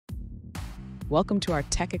Welcome to our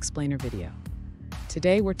Tech Explainer video.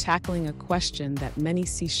 Today we're tackling a question that many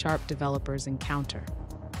C# developers encounter.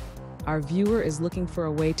 Our viewer is looking for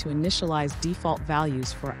a way to initialize default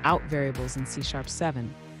values for out variables in C#7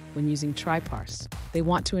 when using try-parse. They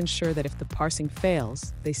want to ensure that if the parsing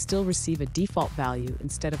fails, they still receive a default value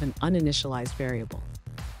instead of an uninitialized variable.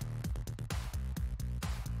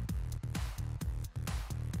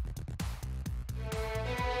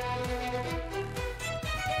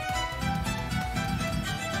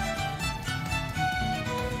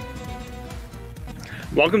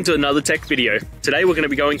 Welcome to another tech video. Today we're going to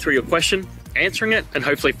be going through your question, answering it, and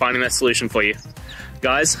hopefully finding that solution for you.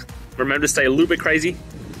 Guys, remember to stay a little bit crazy,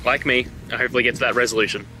 like me, and hopefully get to that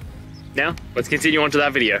resolution. Now, let's continue on to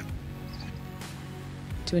that video.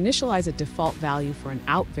 To initialize a default value for an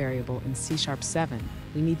out variable in C#7,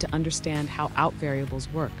 we need to understand how out variables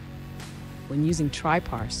work. When using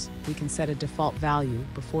try-parse, we can set a default value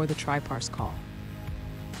before the try-parse call.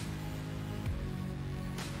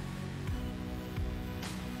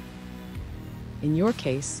 In your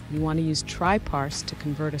case, you want to use try-parse to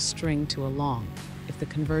convert a string to a long. If the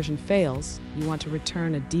conversion fails, you want to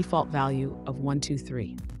return a default value of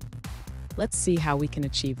 123. Let's see how we can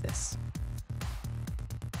achieve this.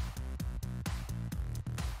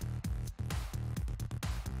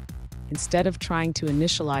 Instead of trying to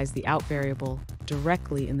initialize the out variable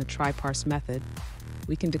directly in the try-parse method,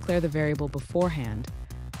 we can declare the variable beforehand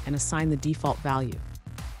and assign the default value.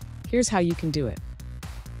 Here's how you can do it.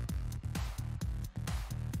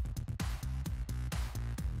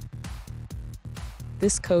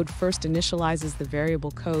 This code first initializes the variable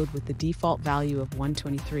code with the default value of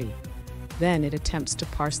 123. Then it attempts to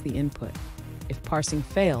parse the input. If parsing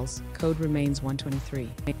fails, code remains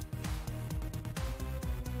 123.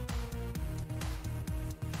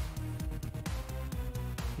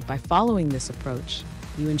 By following this approach,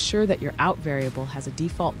 you ensure that your out variable has a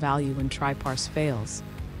default value when try-parse fails,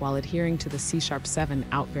 while adhering to the C#7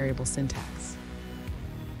 out variable syntax.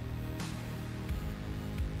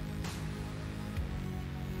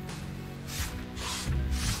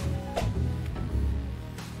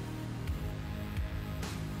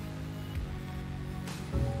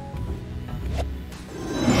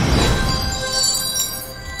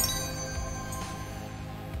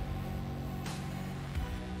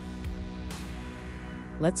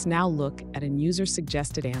 Let's now look at a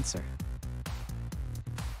user-suggested answer.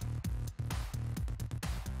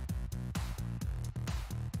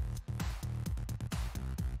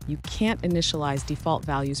 You can't initialize default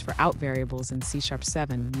values for out variables in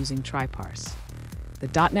C#7 using try-parse.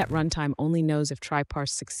 The .NET runtime only knows if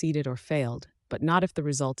try-parse succeeded or failed, but not if the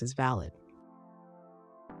result is valid.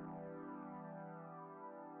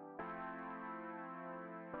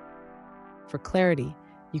 For clarity,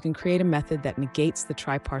 you can create a method that negates the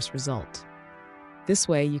try-parse result. This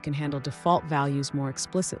way, you can handle default values more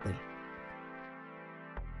explicitly.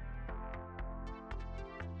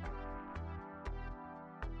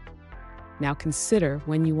 Now consider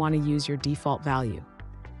when you want to use your default value.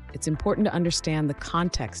 It's important to understand the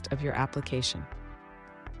context of your application.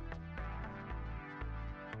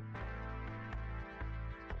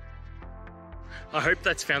 I hope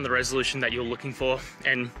that's found the resolution that you're looking for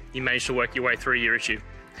and you managed to work your way through your issue.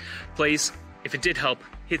 Please, if it did help,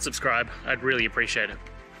 hit subscribe. I'd really appreciate it.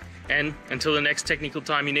 And until the next technical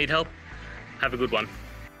time you need help, have a good one.